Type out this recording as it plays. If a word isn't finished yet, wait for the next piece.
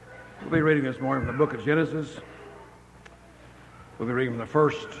We'll be reading this morning from the book of Genesis. We'll be reading from the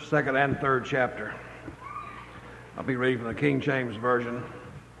first, second, and third chapter. I'll be reading from the King James Version.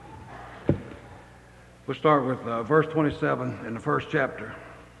 We'll start with verse 27 in the first chapter.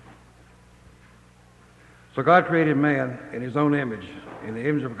 So God created man in his own image. In the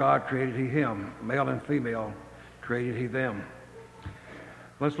image of God created he him. Male and female created he them.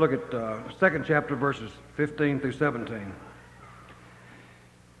 Let's look at second chapter, verses 15 through 17.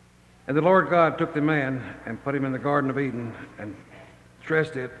 And the Lord God took the man and put him in the Garden of Eden and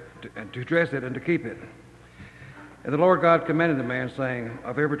dressed it, to dress it and to keep it. And the Lord God commanded the man, saying,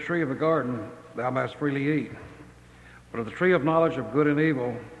 Of every tree of the garden thou mayest freely eat, but of the tree of knowledge of good and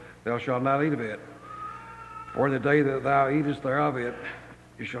evil thou shalt not eat of it. For in the day that thou eatest thereof it,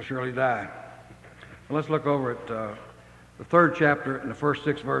 you shall surely die. And let's look over at the third chapter and the first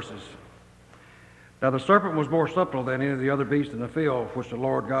 6 verses. Now the serpent was more subtle than any of the other beasts in the field which the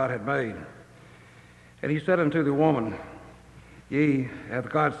Lord God had made. And he said unto the woman, Ye, hath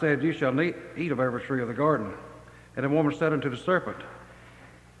God said, Ye shall eat of every tree of the garden. And the woman said unto the serpent,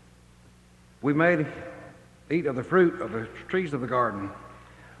 We made eat of the fruit of the trees of the garden,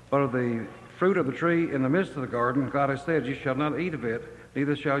 but of the fruit of the tree in the midst of the garden, God has said, Ye shall not eat of it,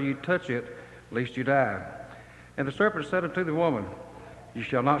 neither shall ye touch it, lest you die. And the serpent said unto the woman, Ye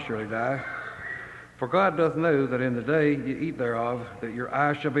shall not surely die. For God doth know that in the day ye eat thereof, that your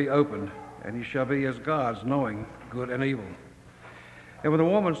eyes shall be opened, and ye shall be as gods, knowing good and evil. And when the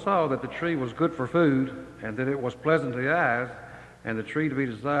woman saw that the tree was good for food, and that it was pleasant to the eyes, and the tree to be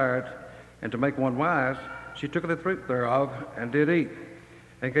desired, and to make one wise, she took of the fruit thereof, and did eat,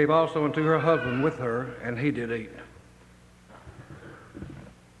 and gave also unto her husband with her, and he did eat.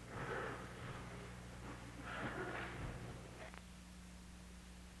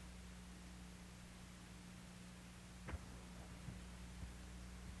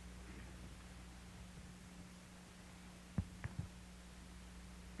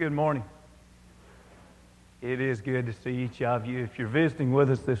 Good morning. It is good to see each of you. If you're visiting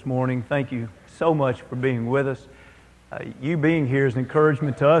with us this morning, thank you so much for being with us. You being here is an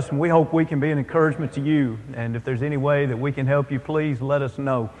encouragement to us, and we hope we can be an encouragement to you. And if there's any way that we can help you, please let us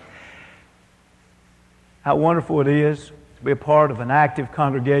know. How wonderful it is to be a part of an active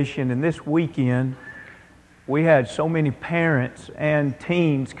congregation. And this weekend, we had so many parents and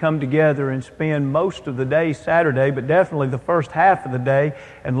teens come together and spend most of the day Saturday, but definitely the first half of the day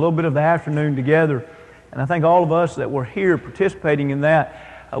and a little bit of the afternoon together. And I think all of us that were here participating in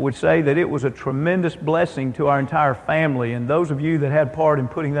that would say that it was a tremendous blessing to our entire family. And those of you that had part in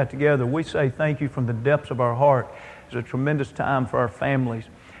putting that together, we say thank you from the depths of our heart. It's a tremendous time for our families.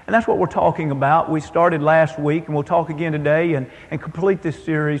 And that's what we're talking about. We started last week, and we'll talk again today and complete this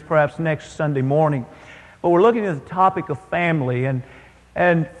series perhaps next Sunday morning. But we're looking at the topic of family, and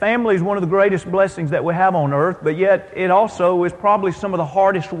family is one of the greatest blessings that we have on earth, but yet it also is probably some of the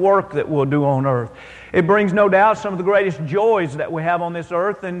hardest work that we'll do on earth. It brings no doubt some of the greatest joys that we have on this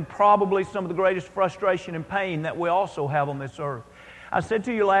earth, and probably some of the greatest frustration and pain that we also have on this earth. I said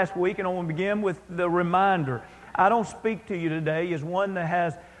to you last week, and I want to begin with the reminder, I don't speak to you today as one that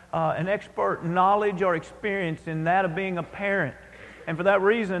has an expert knowledge or experience in that of being a parent. And for that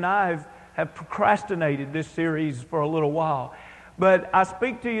reason, I have procrastinated this series for a little while. But I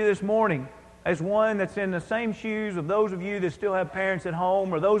speak to you this morning as one that's in the same shoes of those of you that still have parents at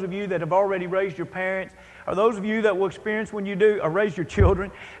home, or those of you that have already raised your parents, or those of you that will experience when you do, or raise your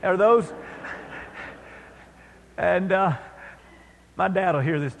children, or those... And my dad will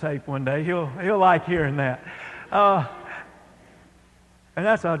hear this tape one day. He'll like hearing that. And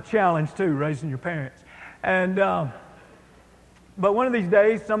that's a challenge too, raising your parents. And... But one of these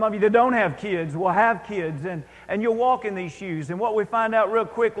days, some of you that don't have kids will have kids, and you'll walk in these shoes. And what we find out real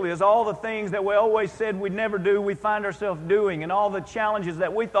quickly is all the things that we always said we'd never do, we find ourselves doing. And all the challenges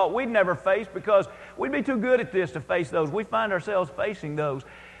that we thought we'd never face because we'd be too good at this to face those, we find ourselves facing those.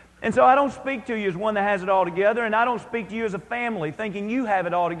 And so I don't speak to you as one that has it all together, and I don't speak to you as a family thinking you have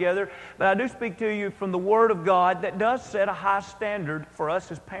it all together, but I do speak to you from the Word of God that does set a high standard for us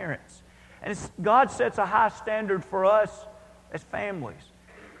as parents. And God sets a high standard for us as families.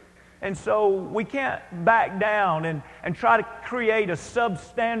 And so we can't back down and try to create a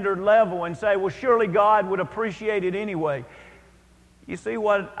substandard level and say, well, surely God would appreciate it anyway. You see,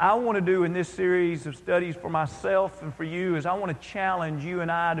 what I want to do in this series of studies for myself and for you is I want to challenge you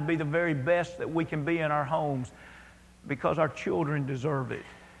and I to be the very best that we can be in our homes, because our children deserve it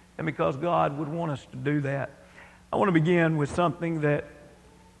and because God would want us to do that. I want to begin with something that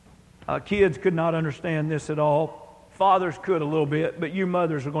kids could not understand this at all. Fathers could a little bit, but you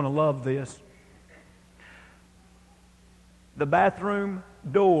mothers are going to love this. The bathroom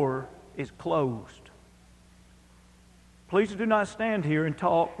door is closed. Please do not stand here and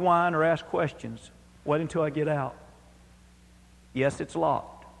talk, whine, or ask questions. Wait until I get out. Yes, it's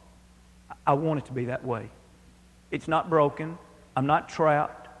locked. I want it to be that way. It's not broken. I'm not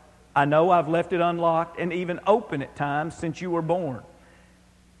trapped. I know I've left it unlocked and even open at times since you were born,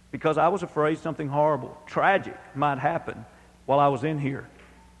 because I was afraid something horrible, tragic might happen while I was in here.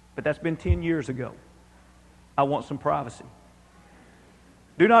 But that's been 10 years ago. I want some privacy.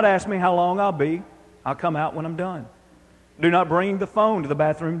 Do not ask me how long I'll be. I'll come out when I'm done. Do not bring the phone to the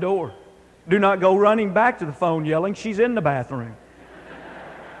bathroom door. Do not go running back to the phone yelling, "She's in the bathroom."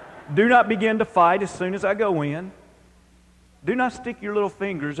 Do not begin to fight as soon as I go in. Do not stick your little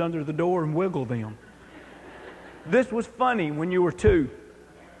fingers under the door and wiggle them. This was funny when you were 2,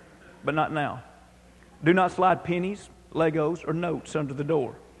 but not now. Do not slide pennies, Legos, or notes under the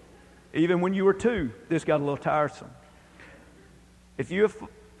door. Even when you were 2, this got a little tiresome. If you have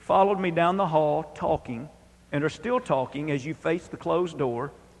followed me down the hall talking and are still talking as you face the closed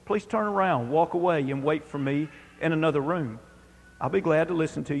door, please turn around, walk away, and wait for me in another room. I'll be glad to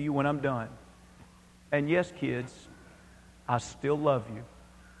listen to you when I'm done. And yes, kids, I still love you.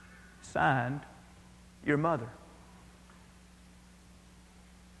 Signed, your mother.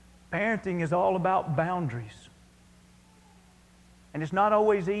 Parenting is all about boundaries. And it's not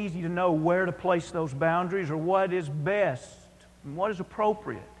always easy to know where to place those boundaries or what is best and what is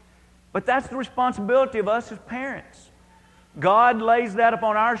appropriate. But that's the responsibility of us as parents. God lays that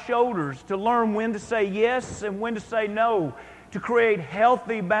upon our shoulders to learn when to say yes and when to say no, to create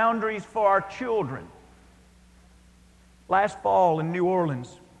healthy boundaries for our children. Last fall in New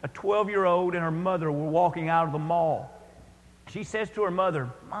Orleans, a 12-year-old and her mother were walking out of the mall. She says to her mother,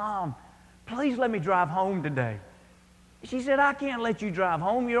 "Mom, please let me drive home today." She said, "I can't let you drive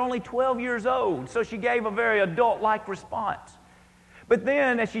home. You're only 12 years old." So she gave a very adult-like response. But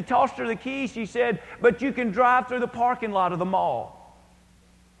then, as she tossed her the keys, she said, "But you can drive through the parking lot of the mall."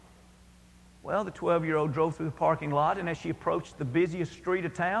 Well, the 12-year-old drove through the parking lot, and as she approached the busiest street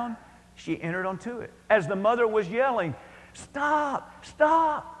of town, she entered onto it. As the mother was yelling, "Stop,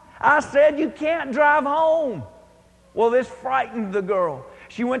 stop. I said you can't drive home." Well, this frightened the girl.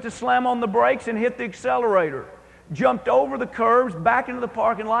 She went to slam on the brakes and hit the accelerator, jumped over the curbs, back into the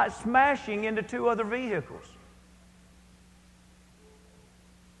parking lot, smashing into 2 other vehicles.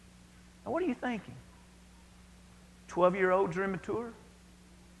 Now, what are you thinking? 12-year-olds are immature?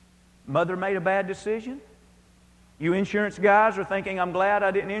 Mother made a bad decision? You insurance guys are thinking, "I'm glad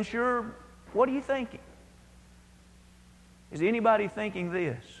I didn't insure." What are you thinking? Is anybody thinking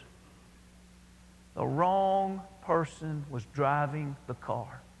this? The wrong person was driving the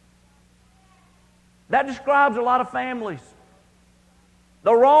car. That describes a lot of families.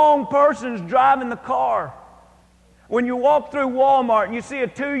 The wrong person's driving the car. When you walk through Walmart and you see a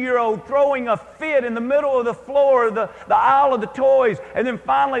 2-year-old throwing a fit in the middle of the floor of the aisle of the toys, and then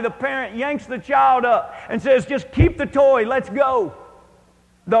finally the parent yanks the child up and says, "Just keep the toy, let's go."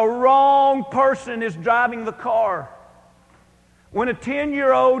 The wrong person is driving the car. When a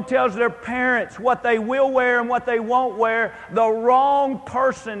 10-year-old tells their parents what they will wear and what they won't wear, the wrong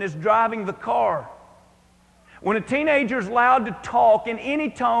person is driving the car. When a teenager is allowed to talk in any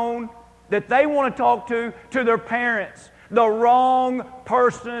tone that they want to talk to their parents, the wrong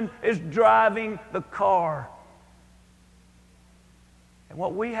person is driving the car. And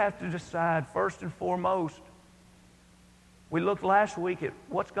what we have to decide first and foremost, we looked last week at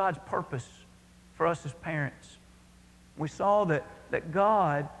what's God's purpose for us as parents. We saw that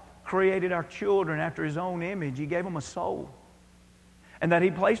God created our children after His own image. He gave them a soul. And that He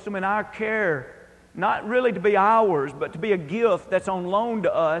placed them in our care, not really to be ours, but to be a gift that's on loan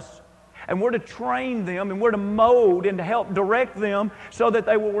to us. And we're to train them, and we're to mold and to help direct them so that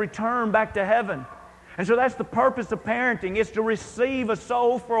they will return back to heaven. And so that's the purpose of parenting, is to receive a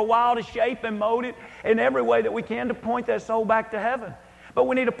soul for a while, to shape and mold it in every way that we can to point that soul back to heaven. But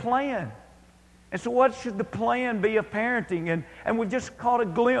we need a plan. And so what should the plan be of parenting? And we've just caught a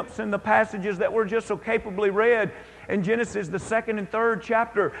glimpse in the passages that were just so capably read in Genesis, the 2nd and 3rd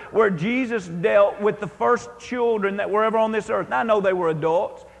chapter, where Jesus dealt with the first children that were ever on this earth. Now, I know they were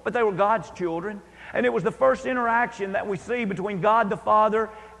adults, but they were God's children. And it was the first interaction that we see between God the Father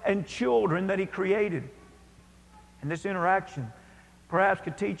and children that He created. And this interaction perhaps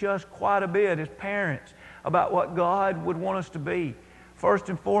could teach us quite a bit as parents about what God would want us to be. First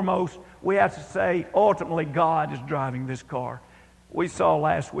and foremost, we have to say, ultimately, God is driving this car. We saw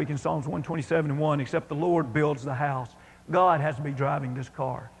last week in Psalms 127:1, except the Lord builds the house. God has to be driving this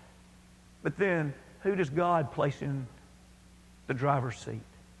car. But then, who does God place in the driver's seat?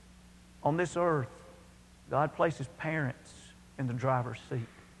 On this earth, God places parents in the driver's seat.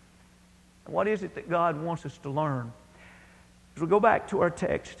 What is it that God wants us to learn? As we go back to our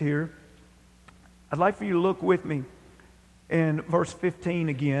text here, I'd like for you to look with me in verse 15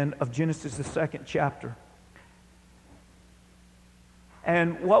 again of Genesis, the 2nd chapter.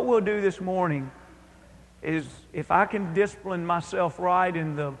 And what we'll do this morning is, if I can discipline myself right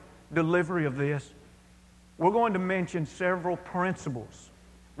in the delivery of this, we're going to mention several principles.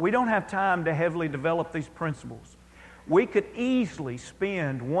 We don't have time to heavily develop these principles. We could easily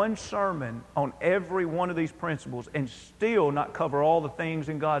spend one sermon on every one of these principles and still not cover all the things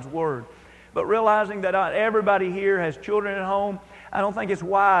in God's Word. But realizing that not everybody here has children at home, I don't think it's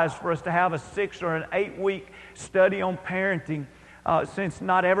wise for us to have a 6 or an 8 week study on parenting since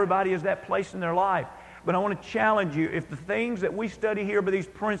not everybody is that place in their life. But I want to challenge you, if the things that we study here by these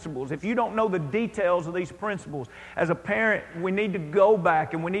principles, if you don't know the details of these principles, as a parent, we need to go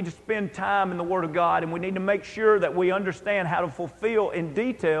back and we need to spend time in the Word of God, and we need to make sure that we understand how to fulfill in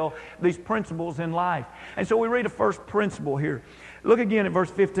detail these principles in life. And so we read a first principle here. Look again at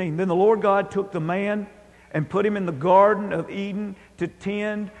verse 15. Then the Lord God took the man and put him in the Garden of Eden to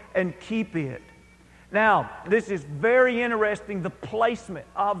tend and keep it. Now, this is very interesting, the placement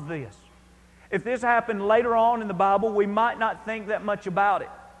of this. If this happened later on in the Bible, we might not think that much about it.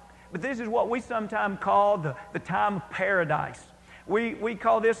 But this is what we sometimes call the time of paradise. We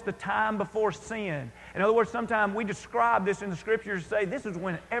call this the time before sin. In other words, sometimes we describe this in the Scriptures to say this is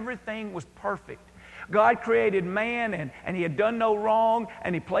when everything was perfect. God created man, and He had done no wrong,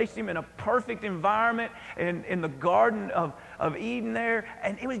 and He placed him in a perfect environment in the Garden of Eden there,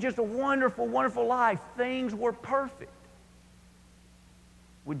 and it was just a wonderful, wonderful life. Things were perfect.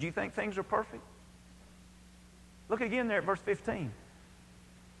 Would you think things are perfect? Look again there at verse 15.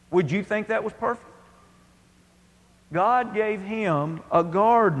 Would you think that was perfect? God gave him a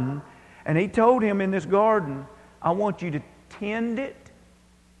garden, and He told him in this garden, I want you to tend it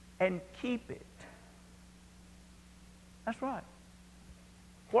and keep it. That's right.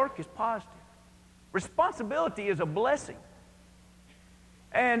 Work is positive. Responsibility is a blessing.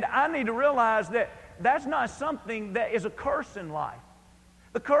 And I need to realize that that's not something that is a curse in life.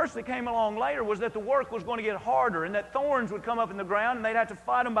 The curse that came along later was that the work was going to get harder and that thorns would come up in the ground and they'd have to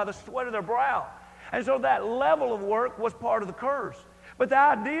fight them by the sweat of their brow. And so that level of work was part of the curse. But the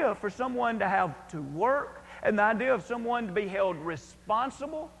idea for someone to have to work and the idea of someone to be held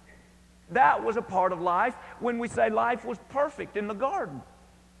responsible, that was a part of life when we say life was perfect in the garden.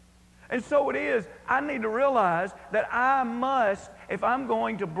 And so it is, I need to realize that I must, if I'm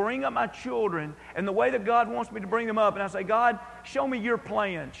going to bring up my children in the way that God wants me to bring them up, and I say, God, show me your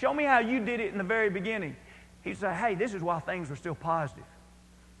plan. Show me how you did it in the very beginning. He'd say, hey, this is why things are still positive.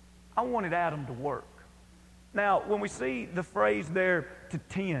 I wanted Adam to work. Now, when we see the phrase there, to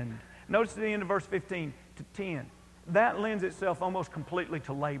tend, notice at the end of verse 15, to tend. That lends itself almost completely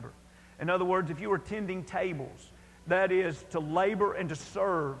to labor. In other words, if you were tending tables, that is to labor and to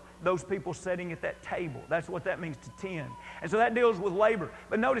serve those people sitting at that table. That's what that means, to tend. And so that deals with labor.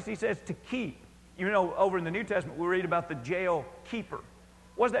 But notice he says to keep. You know, over in the New Testament, we read about the jail keeper.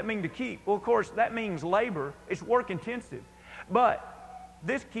 What does that mean, to keep? Well, of course, that means labor. It's work intensive. But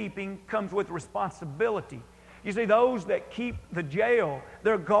this keeping comes with responsibility. You see, those that keep the jail,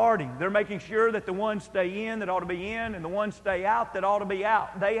 they're guarding. They're making sure that the ones stay in that ought to be in and the ones stay out that ought to be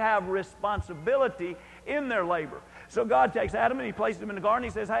out. They have responsibility in their labor. So God takes Adam and He places him in the garden.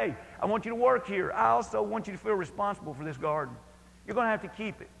 He says, hey, I want you to work here. I also want you to feel responsible for this garden. You're going to have to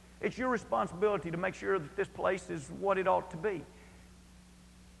keep it. It's your responsibility to make sure that this place is what it ought to be.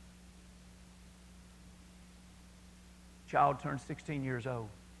 Child turns 16 years old.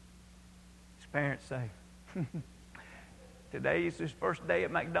 His parents say, today is his first day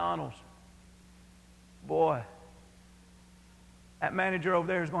at McDonald's. Boy, that manager over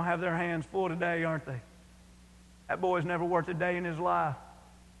there is going to have their hands full today, aren't they? That boy's never worked a day in his life.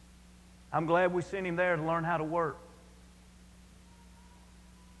 I'm glad we sent him there to learn how to work.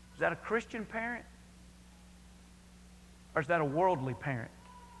 Is that a Christian parent? Or is that a worldly parent?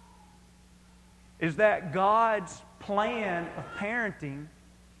 Is that God's plan of parenting?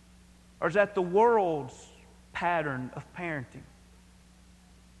 Or is that the world's pattern of parenting?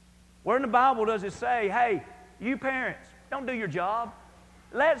 Where in the Bible does it say, hey, you parents, don't do your job.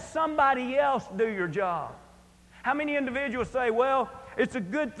 Let somebody else do your job. How many individuals say, well, it's a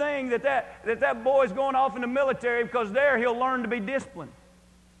good thing that boy's going off in the military because there he'll learn to be disciplined.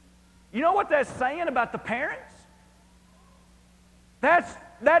 You know what that's saying about the parents?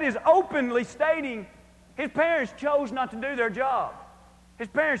 That is openly stating his parents chose not to do their job. His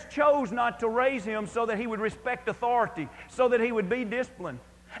parents chose not to raise him so that he would respect authority, so that he would be disciplined.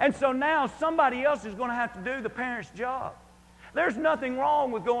 And so now somebody else is going to have to do the parent's job. There's nothing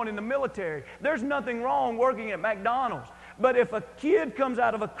wrong with going in the military. There's nothing wrong working at McDonald's. But if a kid comes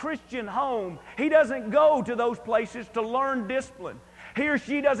out of a Christian home, he doesn't go to those places to learn discipline. He or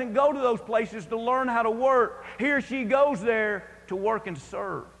she doesn't go to those places to learn how to work. He or she goes there to work and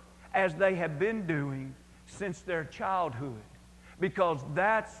serve, as they have been doing since their childhood. Because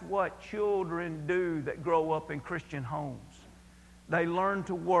that's what children do that grow up in Christian homes. They learn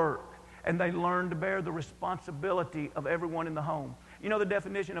to work, and they learn to bear the responsibility of everyone in the home. You know the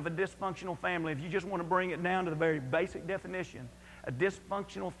definition of a dysfunctional family, if you just want to bring it down to the very basic definition, a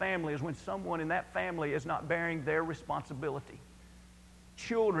dysfunctional family is when someone in that family is not bearing their responsibility.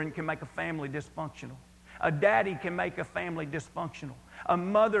 Children can make a family dysfunctional. A daddy can make a family dysfunctional. A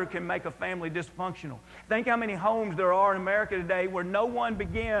mother can make a family dysfunctional. Think how many homes there are in America today where no one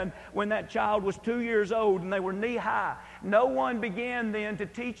began when that child was 2 years old and they were knee high. No one began then to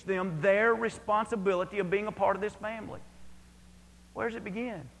teach them their responsibility of being a part of this family. Where does it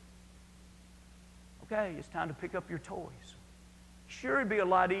begin? Okay, it's time to pick up your toys. Sure, it'd be a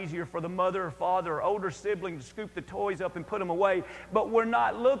lot easier for the mother or father or older sibling to scoop the toys up and put them away, but we're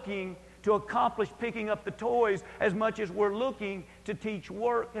not looking to accomplish picking up the toys as much as we're looking to teach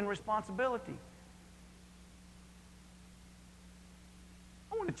work and responsibility.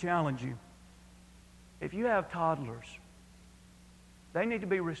 I want to challenge you. If you have toddlers, they need to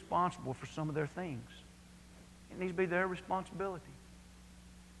be responsible for some of their things. It needs to be their responsibility.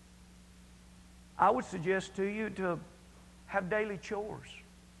 I would suggest to you to have daily chores,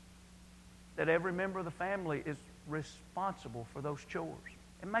 that every member of the family is responsible for those chores,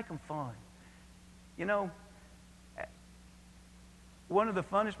 and make them fun. You know, one of the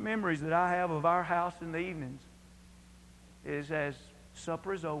funnest memories that I have of our house in the evenings is as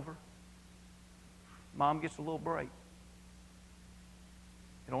supper is over, Mom gets a little break.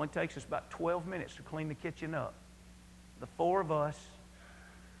 It only takes us about 12 minutes to clean the kitchen up. The four of us,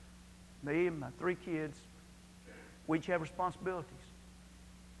 me and my 3 kids, we each have responsibilities.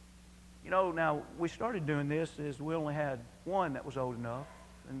 You know, now, we started doing this as we only had 1 that was old enough,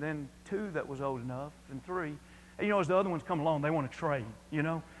 and then 2 that was old enough, and 3. And you know, as the other ones come along, they want to trade, you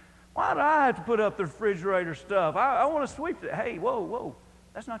know. Why do I have to put up the refrigerator stuff? I want to sweep it. Hey, whoa,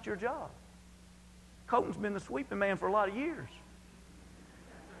 that's not your job. Colton's been the sweeping man for a lot of years.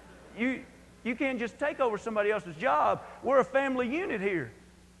 You can't just take over somebody else's job. We're a family unit here.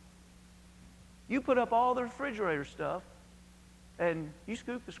 You put up all the refrigerator stuff, and you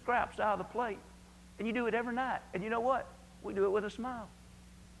scoop the scraps out of the plate, and you do it every night. And you know what? We do it with a smile.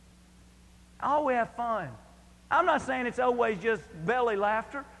 Oh, we have fun. I'm not saying it's always just belly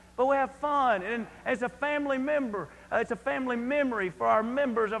laughter, but we have fun. And as a family member, it's a family memory for our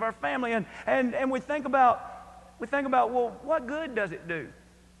members of our family. And we think about, well, what good does it do?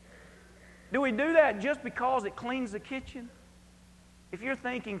 Do we do that just because it cleans the kitchen? If you're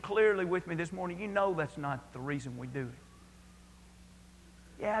thinking clearly with me this morning, you know that's not the reason we do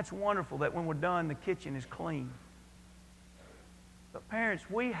it. Yeah, it's wonderful that when we're done, the kitchen is clean. But parents,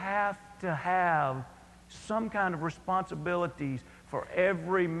 we have to have some kind of responsibilities for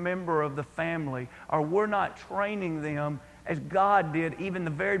every member of the family, or we're not training them as God did even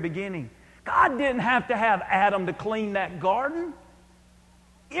the very beginning. God didn't have to have Adam to clean that garden.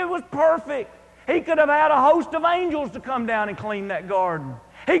 It was perfect. He could have had a host of angels to come down and clean that garden.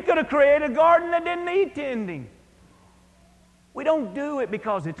 He could have created a garden that didn't need tending. We don't do it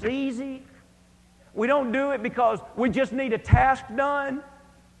because it's easy. We don't do it because we just need a task done.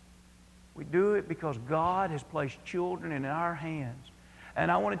 We do it because God has placed children in our hands.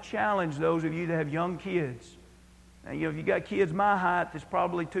 And I want to challenge those of you that have young kids. Now, you know, if you got kids my height, it's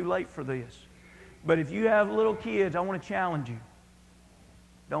probably too late for this. But if you have little kids, I want to challenge you.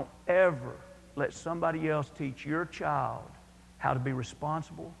 Don't ever let somebody else teach your child how to be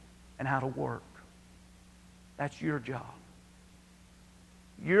responsible and how to work. That's your job.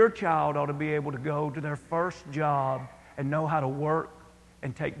 Your child ought to be able to go to their first job and know how to work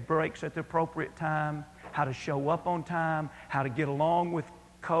and take breaks at the appropriate time, how to show up on time, how to get along with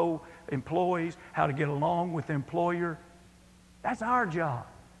co-employees, how to get along with the employer. That's our job.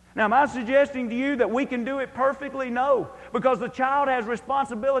 Now, am I suggesting to you that we can do it perfectly? No, because the child has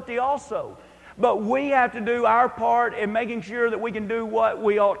responsibility also. But we have to do our part in making sure that we can do what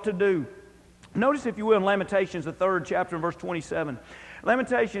we ought to do. Notice, if you will, in Lamentations, the 3rd chapter, and verse 27.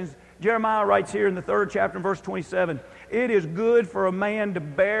 Lamentations, Jeremiah writes here in the 3rd chapter, and verse 27, "It is good for a man to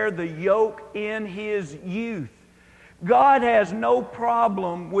bear the yoke in his youth." God has no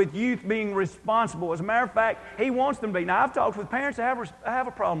problem with youth being responsible. As a matter of fact, He wants them to be. Now, I've talked with parents that have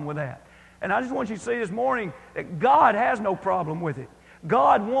a problem with that. And I just want you to see this morning that God has no problem with it.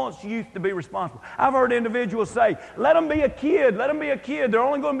 God wants youth to be responsible. I've heard individuals say, let them be a kid, let them be a kid. They're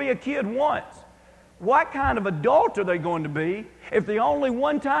only going to be a kid once. What kind of adult are they going to be if the only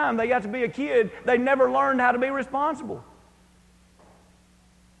one time they got to be a kid, they never learned how to be responsible?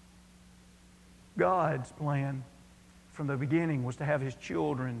 God's plan from the beginning was to have His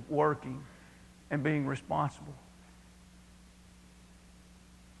children working and being responsible.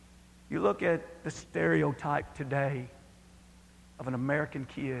 You look at the stereotype today of an American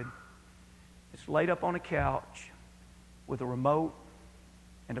kid that's laid up on a couch with a remote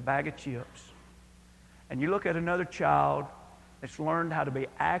and a bag of chips. And you look at another child that's learned how to be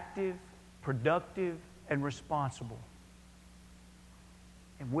active, productive, and responsible.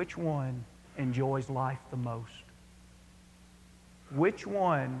 And which one enjoys life the most? Which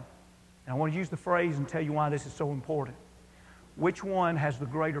one, and I want to use the phrase and tell you why this is so important, which one has the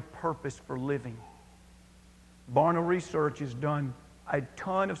greater purpose for living? Barna Research has done a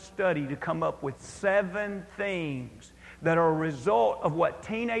ton of study to come up with 7 things that are a result of what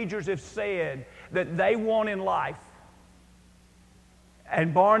teenagers have said that they want in life.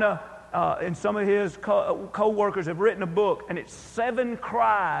 And Barna and some of his co-workers have written a book, and it's 7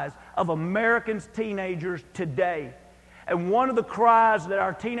 cries of Americans' teenagers today. And one of the cries that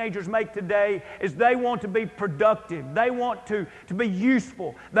our teenagers make today is they want to be productive. They want to be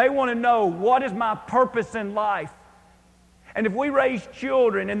useful. They want to know, what is my purpose in life? And if we raise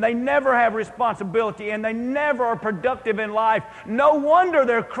children and they never have responsibility and they never are productive in life, no wonder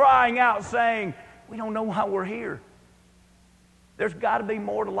they're crying out saying, we don't know why we're here. There's got to be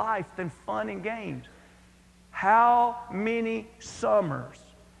more to life than fun and games. How many summers,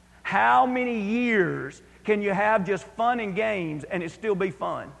 how many years can you have just fun and games and it still be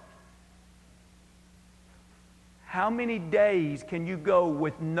fun? How many days can you go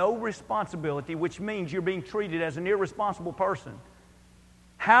with no responsibility, which means you're being treated as an irresponsible person?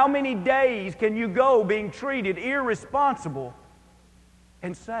 How many days can you go being treated irresponsible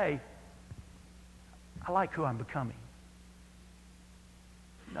and say, I like who I'm becoming?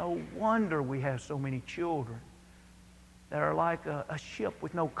 No wonder we have so many children that are like a ship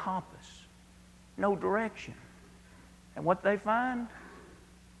with no compass, no direction. And what they find?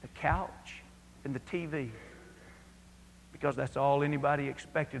 The couch and the TV. Because that's all anybody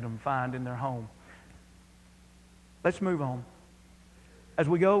expected them to find in their home. Let's move on. As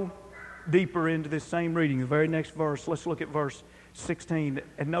we go deeper into this same reading, the very next verse, let's look at verse 16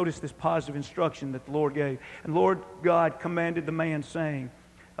 and notice this positive instruction that the Lord gave. And Lord God commanded the man, saying,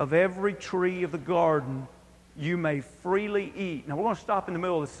 of every tree of the garden you may freely eat. Now we're going to stop in the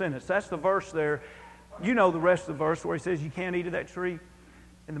middle of the sentence. That's the verse there. You know the rest of the verse where he says you can't eat of that tree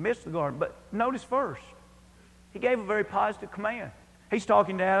in the midst of the garden. But notice first, he gave a very positive command. He's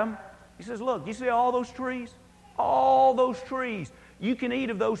talking to Adam. He says, look, you see all those trees? All those trees. You can eat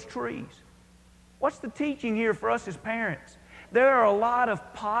of those trees. What's the teaching here for us as parents? There are a lot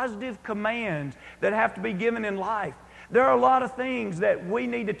of positive commands that have to be given in life. There are a lot of things that we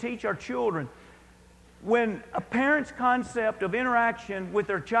need to teach our children. When a parent's concept of interaction with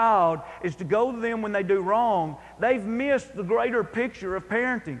their child is to go to them when they do wrong, they've missed the greater picture of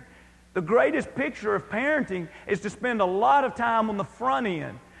parenting. The greatest picture of parenting is to spend a lot of time on the front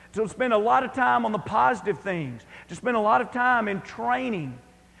end, to spend a lot of time on the positive things, to spend a lot of time in training.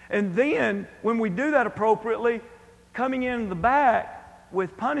 And then, when we do that appropriately, coming in the back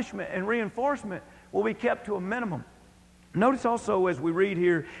with punishment and reinforcement will be kept to a minimum. Notice also as we read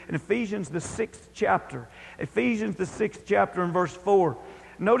here in Ephesians the 6th chapter, Ephesians the 6th chapter and verse 4,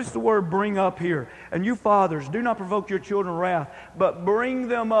 notice the word bring up here. And you fathers, do not provoke your children to wrath, but bring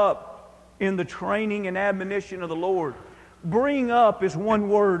them up in the training and admonition of the Lord. Bring up is one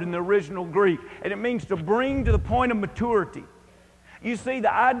word in the original Greek, and it means to bring to the point of maturity. You see,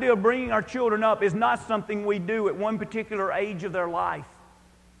 the idea of bringing our children up is not something we do at one particular age of their life.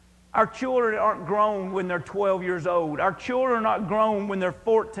 Our children aren't grown when they're 12 years old. Our children aren't grown when they're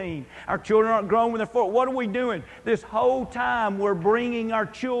 14. Our children aren't grown when they're 4. What are we doing? This whole time we're bringing our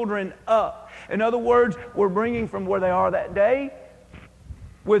children up. In other words, we're bringing from where they are that day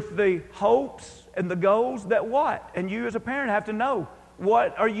with the hopes and the goals that what? And you as a parent have to know,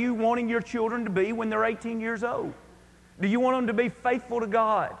 what are you wanting your children to be when they're 18 years old? Do you want them to be faithful to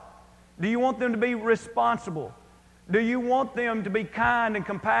God? Do you want them to be responsible? Do you want them to be kind and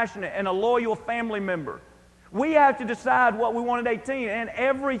compassionate and a loyal family member? We have to decide what we want at 18, and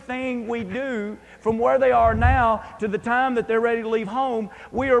everything we do from where they are now to the time that they're ready to leave home,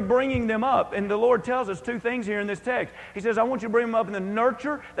 we are bringing them up. And the Lord tells us 2 things here in this text. He says, I want you to bring them up in the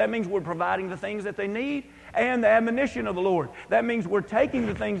nurture. That means we're providing the things that they need. And the admonition of the Lord. That means we're taking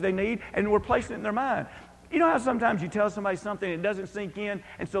the things they need and we're placing it in their mind. You know how sometimes you tell somebody something and it doesn't sink in,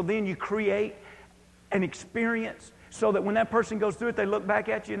 and so then you create an experience so that when that person goes through it, they look back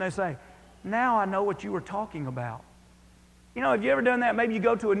at you and they say, now I know what you were talking about. You know, have you ever done that? Maybe you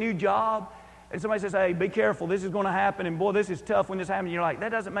go to a new job and somebody says, hey, be careful, this is going to happen, and boy, this is tough when this happens. And you're like, that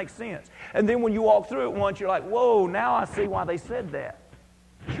doesn't make sense. And then when you walk through it once, you're like, whoa, now I see why they said that.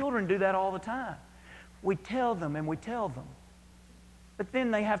 Children do that all the time. We tell them and we tell them. But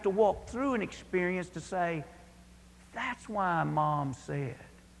then they have to walk through an experience to say, that's why Mom said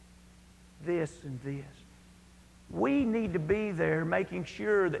this and this. We need to be there making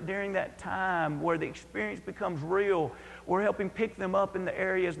sure that during that time where the experience becomes real, we're helping pick them up in the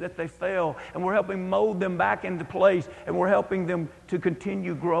areas that they fail, and we're helping mold them back into place, and we're helping them to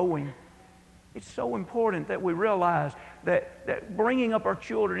continue growing. It's so important that we realize that bringing up our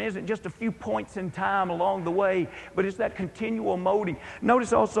children isn't just a few points in time along the way, but it's that continual molding.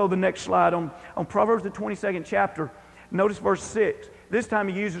 Notice also the next slide on Proverbs, the 22nd chapter. Notice verse 6. This time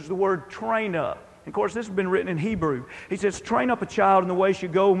he uses the word train up. Of course, this has been written in Hebrew. He says, train up a child in the way he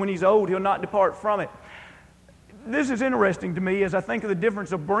should go, and when he's old, he'll not depart from it. This is interesting to me as I think of the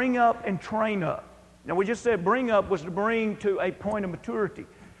difference of bring up and train up. Now, we just said bring up was to bring to a point of maturity.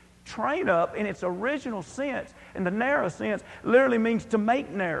 Train up, in its original sense, in the narrow sense, literally means to make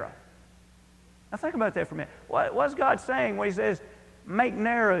narrow. Now think about that for a minute. What's God saying when He says, make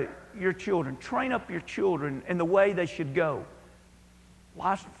narrow your children, train up your children in the way they should go?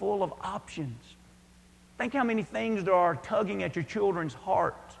 Life's full of options. Think how many things there are tugging at your children's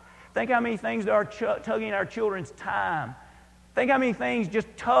hearts. Think how many things there are tugging at our children's time. Think how many things just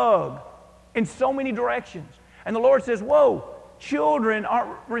tug in so many directions. And the Lord says, whoa, children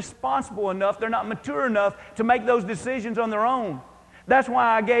aren't responsible enough, they're not mature enough to make those decisions on their own. That's why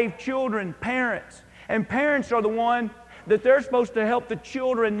I gave children parents. And parents are the one that they're supposed to help the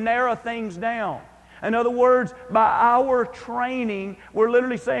children narrow things down. In other words, by our training, we're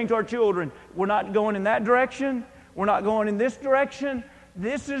literally saying to our children, we're not going in that direction, we're not going in this direction,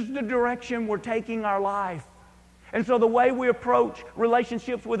 this is the direction we're taking our life. And so the way we approach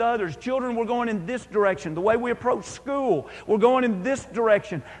relationships with others, children, we're going in this direction. The way we approach school, we're going in this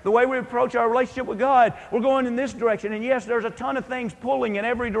direction. The way we approach our relationship with God, we're going in this direction. And yes, there's a ton of things pulling in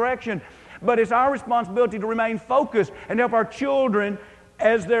every direction, but it's our responsibility to remain focused and help our children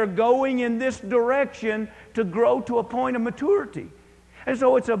as they're going in this direction to grow to a point of maturity. And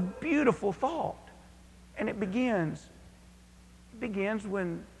so it's a beautiful thought. And it begins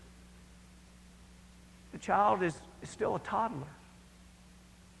when the child is still a toddler.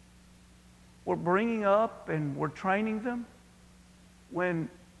 We're bringing up and we're training them. When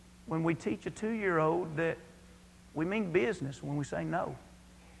we teach a 2-year-old that we mean business when we say no.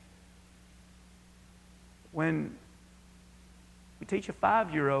 When we teach a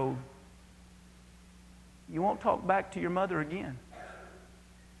 5-year-old, you won't talk back to your mother again.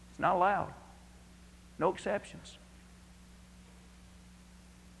 It's not allowed. No exceptions.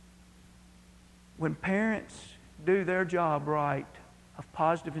 When parents do their job right of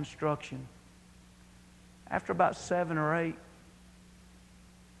positive instruction, after about 7 or 8,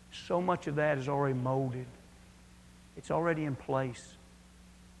 so much of that is already molded. It's already in place.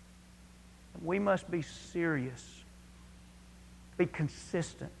 We must be serious, be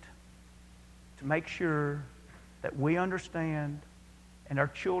consistent to make sure that we understand and our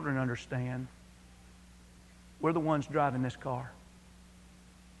children understand we're the ones driving this car.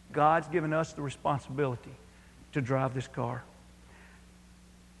 God's given us the responsibility to drive this car.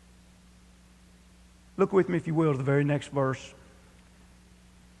 Look with me, if you will, to the very next verse.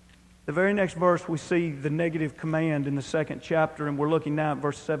 The very next verse, we see the negative command in the 2nd chapter, and we're looking now at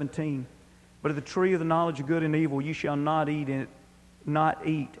verse 17. But of the tree of the knowledge of good and evil you shall not eat,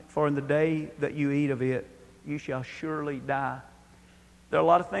 for in the day that you eat of it, you shall surely die. There are a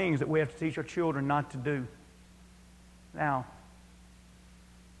lot of things that we have to teach our children not to do. Now,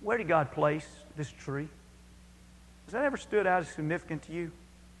 where did God place this tree? Has that ever stood out as significant to you?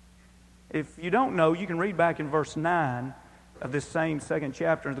 If you don't know, you can read back in verse 9 of this same 2nd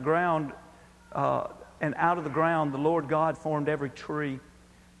chapter. The ground, and out of the ground the Lord God formed every tree,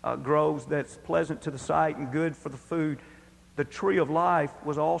 grows that's pleasant to the sight and good for the food. The tree of life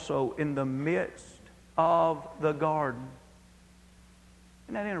was also in the midst of the garden.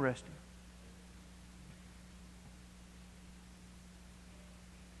 Isn't that interesting?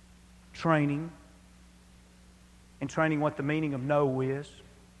 Training what the meaning of no is.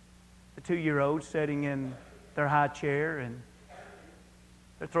 The 2-year-old sitting in their high chair and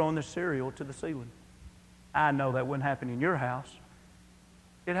they're throwing their cereal to the ceiling. I know that wouldn't happen in your house.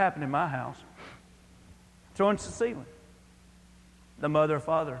 It happened in my house. Throwing to the ceiling. The mother or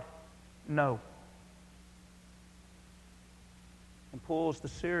father, no. and pulls the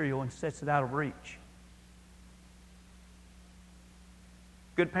cereal and sets it out of reach.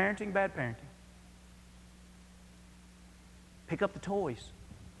 Good parenting, bad parenting. Pick up the toys.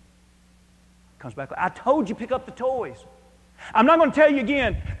 Comes back, I told you pick up the toys. I'm not going to tell you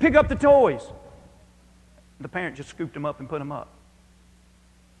again, pick up the toys. The parent just scooped them up and put them up.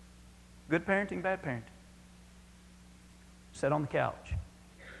 Good parenting, bad parenting. Sit on the couch.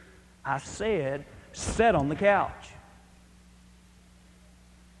 I said, sit on the couch.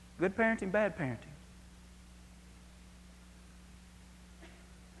 Good parenting, bad parenting.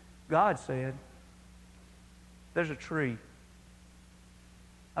 God said, there's a tree.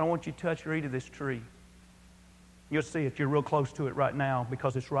 I don't want you to touch or eat of this tree. You'll see it. You're real close to it right now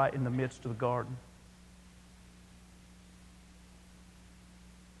because it's right in the midst of the garden.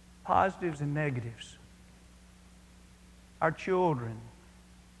 Positives and negatives. Our children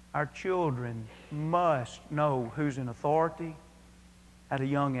must know who's in authority at a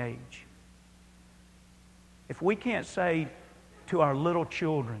young age. If we can't say to our little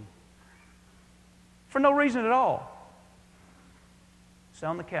children, for no reason at all, sit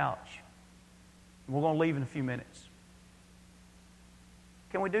on the couch. We're going to leave in a few minutes.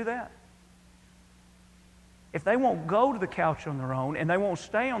 Can we do that? If they won't go to the couch on their own and they won't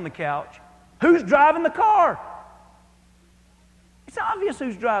stay on the couch, who's driving the car? It's obvious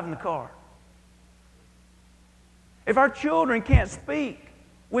who's driving the car. If our children can't speak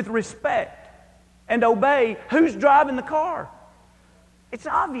with respect and obey, who's driving the car? It's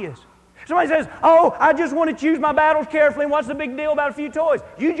obvious. Somebody says, oh, I just want to choose my battles carefully, and what's the big deal about a few toys?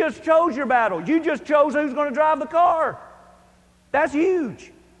 You just chose your battle. You just chose who's going to drive the car. That's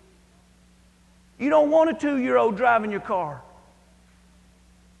huge. You don't want a 2-year-old driving your car.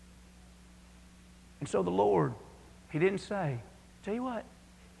 And so the Lord, He didn't say, tell you what,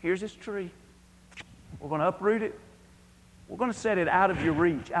 here's this tree. We're going to uproot it. We're going to set it out of your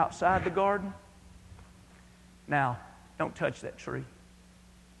reach, outside the garden. Now, don't touch that tree.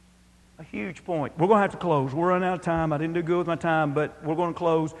 A huge point. We're going to have to close. We're running out of time. I didn't do good with my time, but we're going to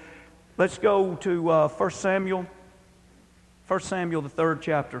close. Let's go to 1 Samuel. 1 Samuel, the 3rd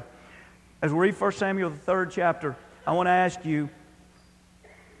chapter. As we read 1 Samuel, the 3rd chapter, I want to ask you,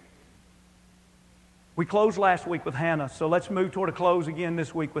 we closed last week with Hannah, so let's move toward a close again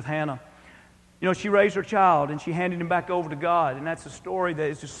this week with Hannah. You know, she raised her child and she handed him back over to God, and that's a story that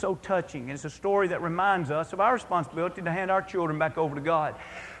is just so touching, and it's a story that reminds us of our responsibility to hand our children back over to God.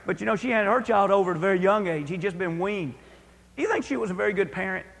 But you know, she handed her child over at a very young age. He'd just been weaned. Do you think she was a very good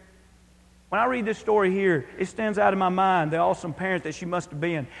parent? When I read this story here, it stands out in my mind the awesome parent that she must have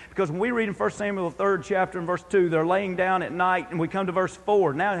been. Because when we read in 1 Samuel, the 3rd chapter, and verse 2, they're laying down at night, and we come to verse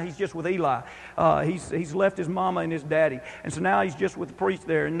 4. Now he's just with Eli. He's left his mama and his daddy. And so now he's just with the priest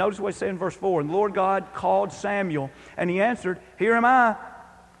there. And notice what it says in verse 4. And the Lord God called Samuel, and he answered, here am I.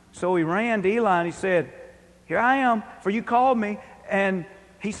 So he ran to Eli, and he said, here I am, for you called me. And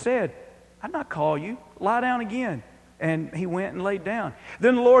he said, I'd not call you. Lie down again. And he went and laid down.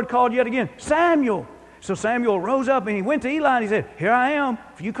 Then the Lord called yet again, Samuel. So Samuel rose up and he went to Eli and he said, here I am,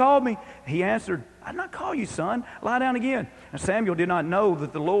 for you called me. He answered, I'd not call you, son. Lie down again. And Samuel did not know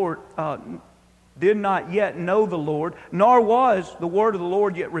that the Lord, did not yet know the Lord, nor was the word of the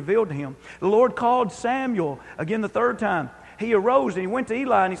Lord yet revealed to him. The Lord called Samuel again the 3rd time. He arose and he went to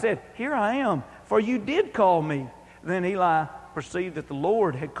Eli and he said, here I am, for you did call me. Then Eli perceived that the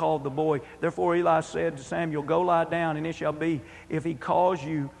Lord had called the boy. Therefore Eli said to Samuel, go lie down, and it shall be, if he calls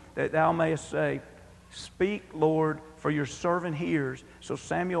you, that thou mayest say, speak, Lord, for your servant hears. So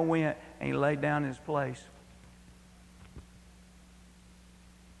Samuel went and he laid down in his place.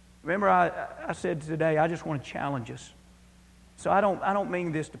 Remember, I said today, I just want to challenge us. So I don't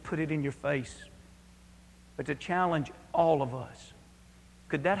mean this to put it in your face, but to challenge all of us.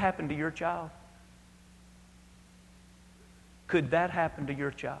 Could that happen to your child? Could that happen to your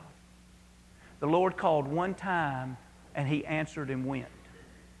child? The Lord called one time and He answered and went.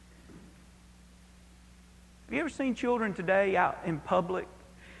 Have you ever seen children today out in public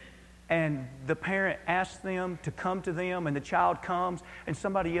and the parent asks them to come to them and the child comes and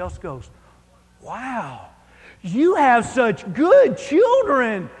somebody else goes, wow, you have such good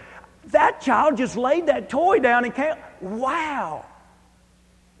children. That child just laid that toy down and came. Wow.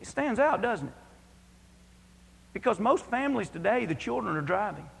 It stands out, doesn't it? Because most families today, the children are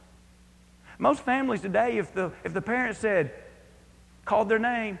driving. Most families today, if the parent said, called their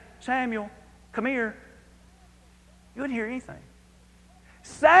name, Samuel, come here, you wouldn't hear anything.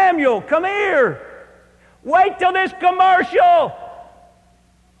 Samuel, come here. Wait till this commercial.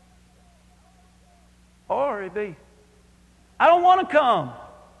 Or it'd be, I don't want to come.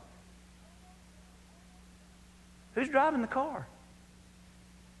 Who's driving the car?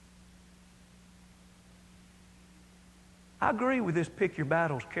 I agree with this, pick your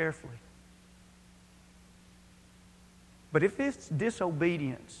battles carefully. But if it's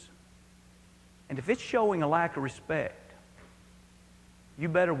disobedience, and if it's showing a lack of respect, you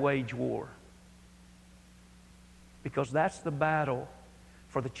better wage war. Because that's the battle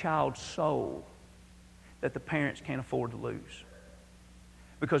for the child's soul that the parents can't afford to lose.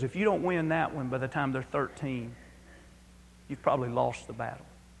 Because if you don't win that one by the time they're 13, you've probably lost the battle.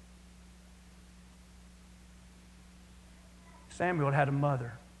 Samuel had a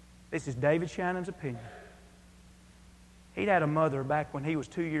mother. This is David Shannon's opinion. He'd had a mother back when he was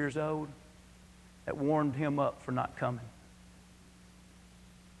 2 years old that warmed him up for not coming.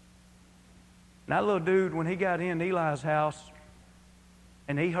 And that little dude, when he got in Eli's house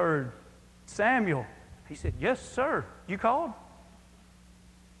and he heard Samuel, he said, "Yes, sir. You called?"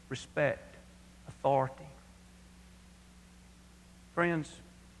 Respect, authority. Friends,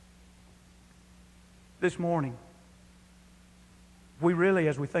 this morning, we really,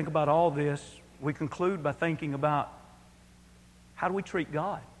 as we think about all this, we conclude by thinking about how do we treat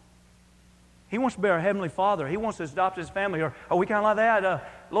God? He wants to be our Heavenly Father. He wants to adopt His family. Or are we kind of like that?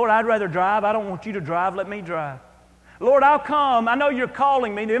 Lord, I'd rather drive. I don't want you to drive. Let me drive. Lord, I'll come. I know you're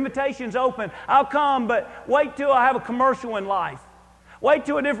calling me. The invitation's open. I'll come, but wait till I have a commercial in life. Wait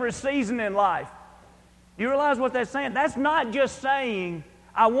till a different season in life. Do you realize what that's saying? That's not just saying,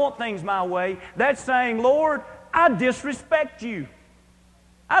 I want things my way. That's saying, Lord, I disrespect you.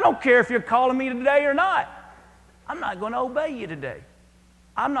 I don't care if you're calling me today or not. I'm not going to obey you today.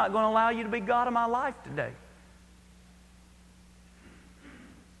 I'm not going to allow you to be God of my life today.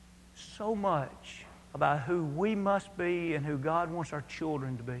 So much about who we must be and who God wants our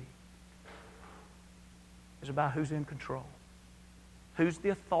children to be is about who's in control. Who's the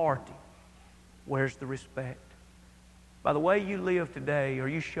authority? Where's the respect? By the way you live today, are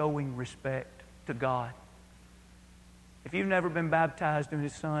you showing respect to God? If you've never been baptized in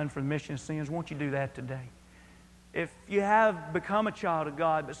His Son for the remission of sins, won't you do that today? If you have become a child of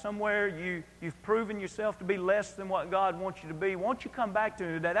God, but somewhere you've proven yourself to be less than what God wants you to be, won't you come back to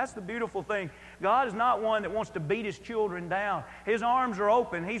Him today? That's the beautiful thing. God is not one that wants to beat His children down. His arms are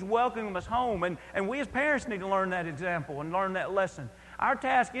open. He's welcoming us home. And we as parents need to learn that example and learn that lesson. Our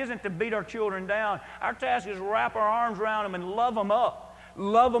task isn't to beat our children down. Our task is to wrap our arms around them and love them up.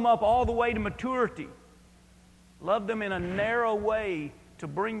 Love them up all the way to maturity. Love them in a narrow way to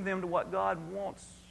bring them to what God wants